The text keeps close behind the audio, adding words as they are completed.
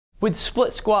With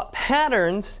split squat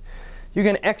patterns, you're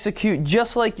going to execute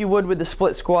just like you would with the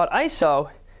split squat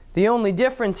iso. The only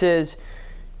difference is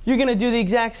you're going to do the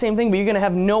exact same thing, but you're going to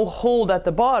have no hold at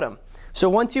the bottom. So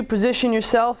once you position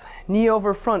yourself, knee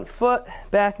over front foot,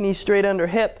 back knee straight under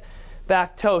hip,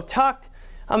 back toe tucked,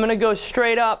 I'm going to go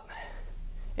straight up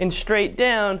and straight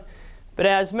down, but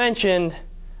as mentioned,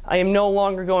 I am no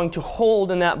longer going to hold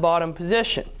in that bottom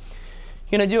position.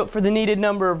 You're going to do it for the needed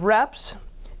number of reps.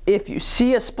 If you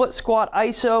see a split squat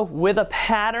iso with a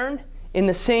pattern in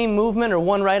the same movement or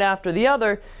one right after the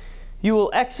other, you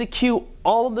will execute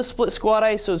all of the split squat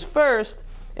isos first,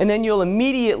 and then you'll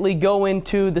immediately go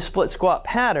into the split squat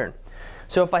pattern.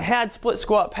 So if I had split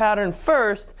squat pattern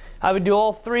first, I would do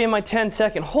all 3 of my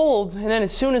 10-second holds, and then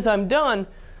as soon as I'm done,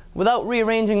 without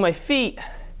rearranging my feet,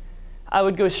 I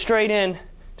would go straight in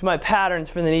to my patterns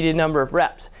for the needed number of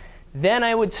reps. Then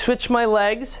I would switch my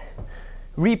legs,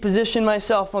 reposition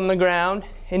myself on the ground,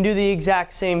 and do the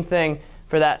exact same thing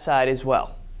for that side as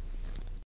well.